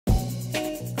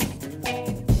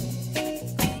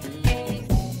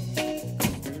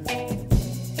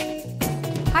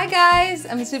guys,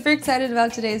 I'm super excited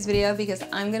about today's video because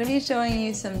I'm going to be showing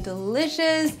you some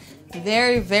delicious,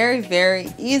 very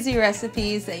easy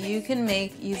recipes that you can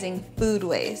make using food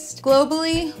waste.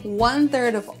 Globally,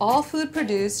 1/3 of all food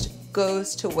produced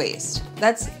goes to waste.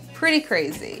 That's pretty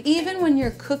crazy. Even when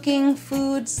you're cooking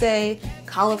food, say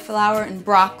cauliflower and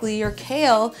broccoli or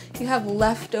kale, you have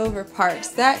leftover parts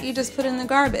that you just put in the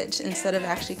garbage instead of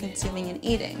actually consuming and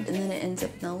eating. And then it ends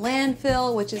up in the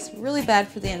landfill, which is really bad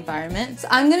for the environment. So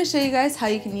I'm gonna show you guys how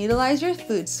you can utilize your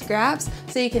food scraps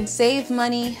so you can save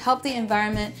money, help the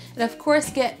environment, and of course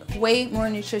get way more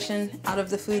nutrition out of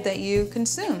the food that you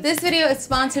consume. This video is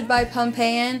sponsored by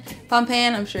Pompean.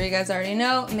 Pompean, I'm sure you guys already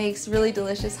know, makes really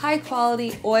delicious high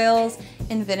quality oils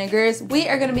and vinegars. We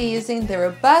are gonna be using the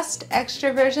robust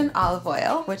extra virgin olive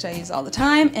oil, which I use all the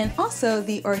time, and also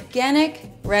the organic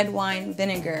red wine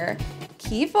vinegar.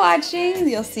 Keep watching,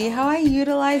 you'll see how I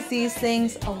utilize these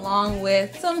things along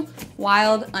with some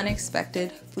wild,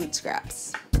 unexpected food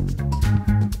scraps.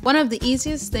 One of the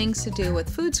easiest things to do with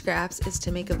food scraps is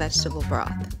to make a vegetable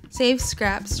broth. Save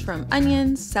scraps from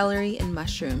onions, celery, and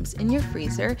mushrooms in your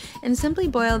freezer and simply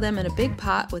boil them in a big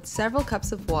pot with several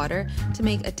cups of water to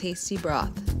make a tasty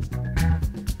broth.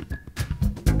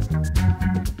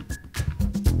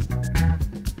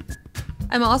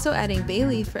 I'm also adding bay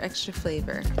leaf for extra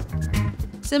flavor.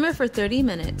 Simmer for 30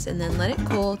 minutes and then let it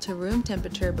cool to room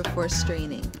temperature before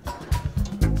straining.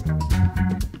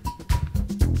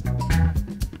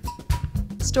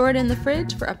 Store it in the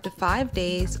fridge for up to 5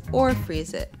 days or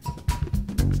freeze it.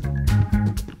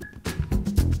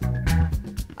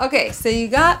 Okay, so you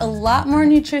got a lot more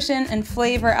nutrition and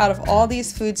flavor out of all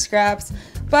these food scraps,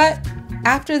 but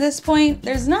after this point,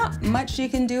 there's not much you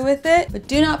can do with it, but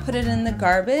do not put it in the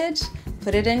garbage.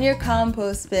 Put it in your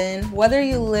compost bin. Whether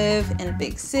you live in a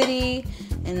big city,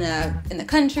 in the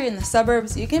country, in the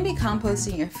suburbs, you can be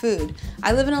composting your food.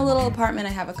 I live in a little apartment.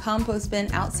 I have a compost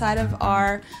bin outside of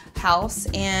our house,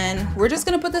 and we're just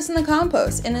gonna put this in the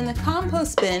compost. And in the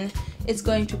compost bin, it's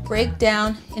going to break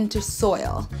down into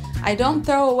soil. I don't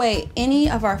throw away any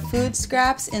of our food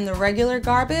scraps in the regular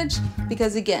garbage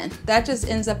because, again, that just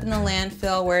ends up in the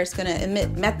landfill where it's gonna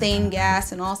emit methane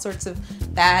gas and all sorts of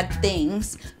bad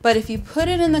things. But if you put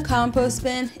it in the compost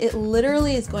bin, it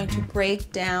literally is going to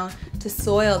break down to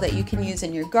soil that you can use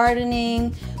in your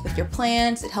gardening, with your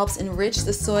plants. It helps enrich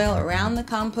the soil around the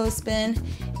compost bin.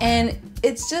 And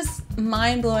it's just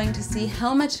mind-blowing to see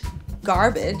how much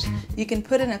garbage you can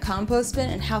put in a compost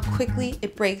bin and how quickly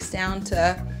it breaks down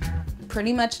to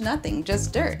pretty much nothing,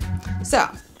 just dirt. So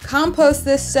compost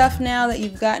this stuff now that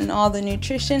you've gotten all the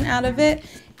nutrition out of it.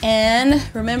 And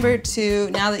remember to,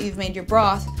 now that you've made your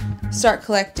broth, start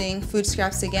collecting food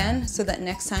scraps again so that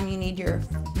next time you need your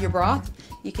broth,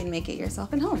 you can make it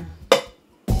yourself at home.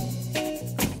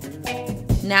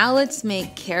 Now let's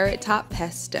make carrot top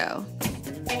pesto.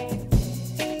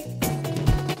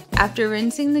 After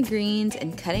rinsing the greens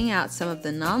and cutting out some of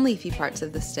the non-leafy parts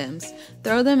of the stems,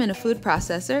 throw them in a food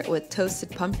processor with toasted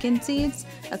pumpkin seeds,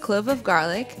 a clove of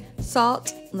garlic,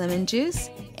 salt, lemon juice,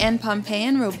 and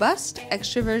Pompean robust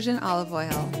extra virgin olive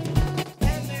oil.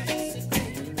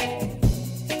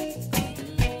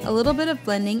 A little bit of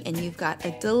blending and you've got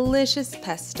a delicious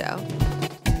pesto.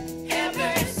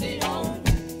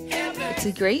 It's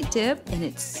a great dip and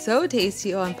it's so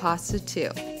tasty on pasta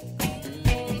too.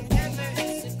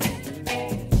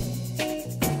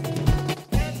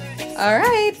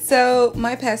 Alright, so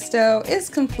my pesto is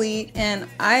complete and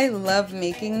I love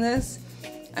making this.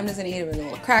 I'm just gonna eat it with a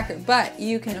little cracker, but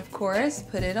you can of course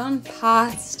put it on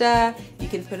pasta, you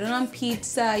can put it on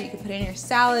pizza, you can put it in your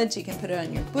salads, you can put it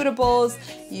on your Buddha bowls,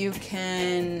 you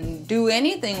can do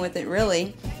anything with it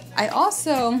really. I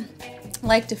also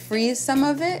like to freeze some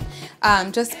of it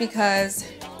just because,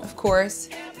 of course,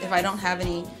 if I don't have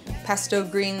any pesto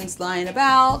greens lying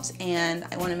about and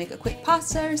I want to make a quick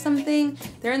pasta or something,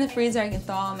 they're in the freezer. I can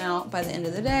thaw them out by the end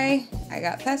of the day. I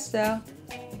got pesto.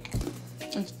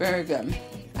 It's very good.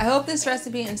 I hope this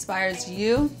recipe inspires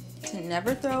you to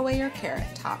never throw away your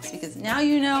carrot tops because now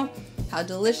you know how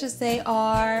delicious they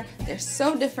are. They're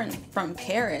so different from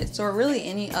carrots or really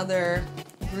any other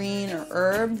green or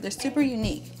herb. They're super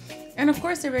unique. And of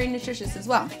course, they're very nutritious as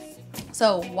well.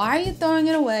 So why are you throwing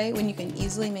it away when you can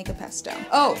easily make a pesto?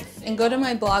 Oh, and go to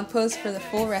my blog post for the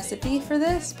full recipe for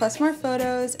this, plus more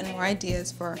photos and more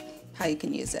ideas for how you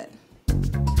can use it.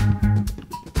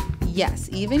 Yes,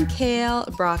 even kale,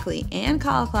 broccoli, and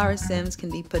cauliflower stems can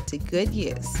be put to good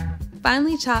use.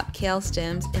 Finely chop kale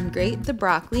stems and grate the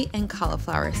broccoli and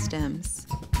cauliflower stems.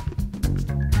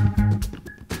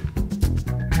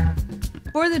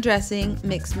 For the dressing,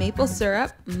 mix maple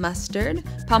syrup, mustard,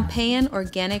 Pompeian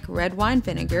organic red wine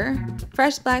vinegar,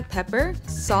 fresh black pepper,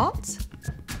 salt,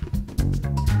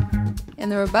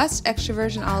 and the robust extra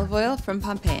virgin olive oil from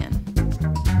Pompeian.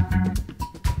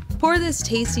 Pour this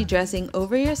tasty dressing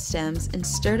over your stems and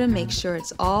stir to make sure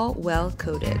it's all well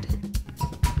coated.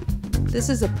 This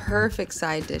is a perfect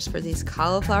side dish for these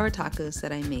cauliflower tacos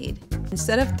that I made.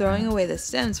 Instead of throwing away the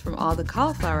stems from all the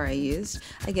cauliflower I used,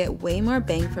 I get way more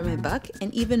bang for my buck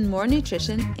and even more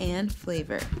nutrition and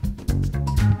flavor.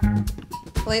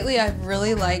 Lately, I've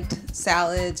really liked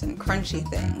salads and crunchy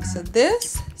things, so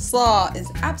this slaw is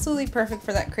absolutely perfect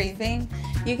for that craving.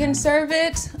 You can serve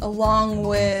it along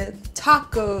with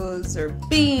tacos or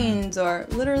beans or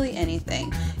literally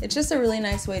anything. It's just a really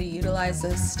nice way to utilize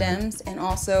those stems and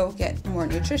also get more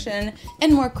nutrition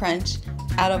and more crunch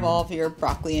out of all of your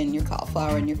broccoli and your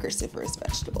cauliflower and your cruciferous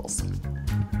vegetables.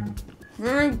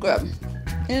 Very good.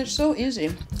 And it's so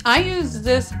easy. I use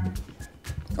this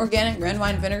organic red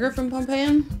wine vinegar from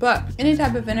Pompeian, but any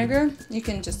type of vinegar, you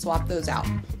can just swap those out.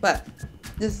 But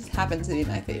this happens to be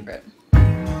my favorite.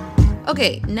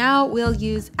 Okay, now we'll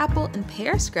use apple and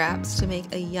pear scraps to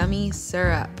make a yummy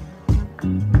syrup.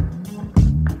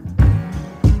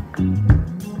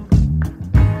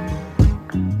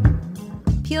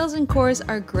 Peels and cores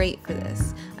are great for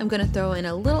this. I'm gonna throw in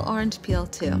a little orange peel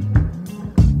too.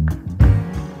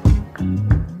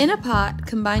 In a pot,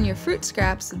 combine your fruit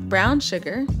scraps with brown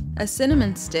sugar, a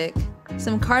cinnamon stick,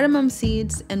 some cardamom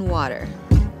seeds, and water.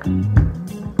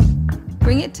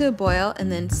 Bring it to a boil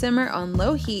and then simmer on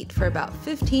low heat for about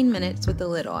 15 minutes with the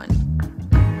lid on.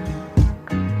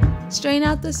 Strain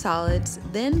out the solids,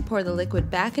 then pour the liquid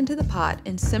back into the pot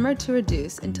and simmer to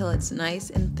reduce until it's nice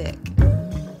and thick.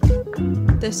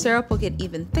 The syrup will get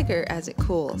even thicker as it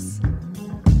cools.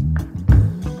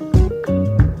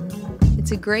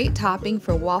 It's a great topping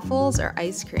for waffles or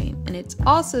ice cream, and it's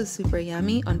also super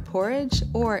yummy on porridge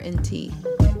or in tea.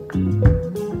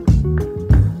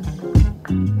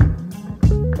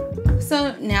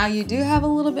 So now you do have a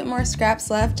little bit more scraps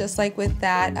left, just like with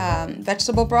that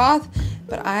vegetable broth,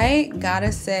 but I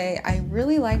gotta say, I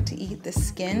really like to eat the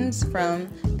skins from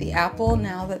the apple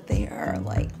now that they are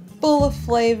like full of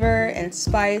flavor and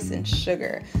spice and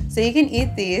sugar. So you can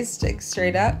eat these like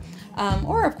straight up,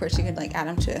 or of course you could like add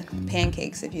them to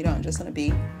pancakes if you don't just want to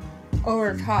be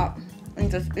over the top and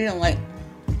just eat them like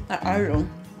I do.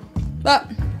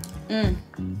 But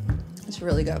it's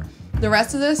really good. The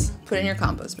rest of this, put in your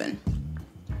compost bin.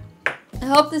 I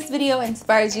hope this video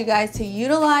inspires you guys to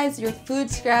utilize your food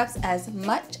scraps as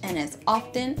much and as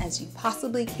often as you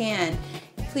possibly can.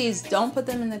 Please don't put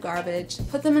them in the garbage,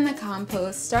 put them in the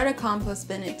compost, start a compost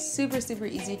bin. It's super, super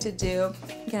easy to do.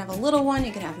 You can have a little one,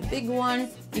 you can have a big one.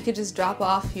 You could just drop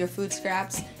off your food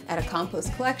scraps at a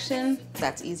compost collection.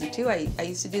 That's easy too. I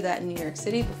used to do that in New York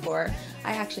City before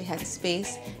I actually had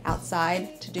space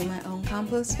outside to do my own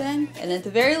compost bin. And at the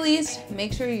very least,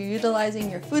 make sure you're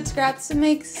utilizing your food scraps to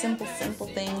make simple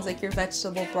things like your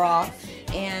vegetable broth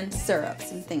and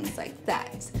syrups and things like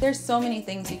that. There's so many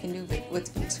things you can do with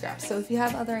food scraps. So if you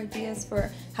have other ideas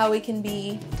for how we can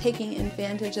be taking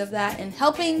advantage of that and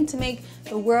helping to make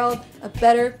the world a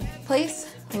better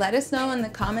place, let us know in the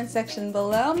comment section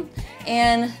below.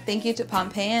 And thank you to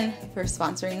Pompeian for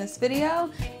sponsoring this video.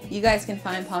 You guys can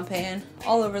find Pompeian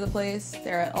all over the place.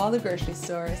 They're at all the grocery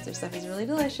stores. Their stuff is really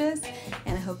delicious,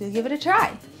 and I hope you'll give it a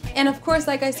try. And of course,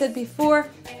 like I said before,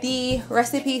 the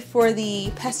recipe for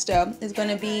the pesto is going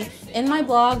to be in my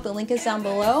blog. The link is down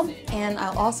below, and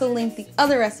I'll also link the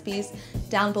other recipes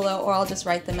down below, or I'll just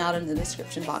write them out in the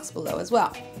description box below as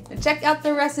well. So check out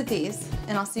the recipes,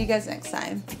 and I'll see you guys next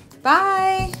time.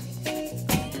 Bye!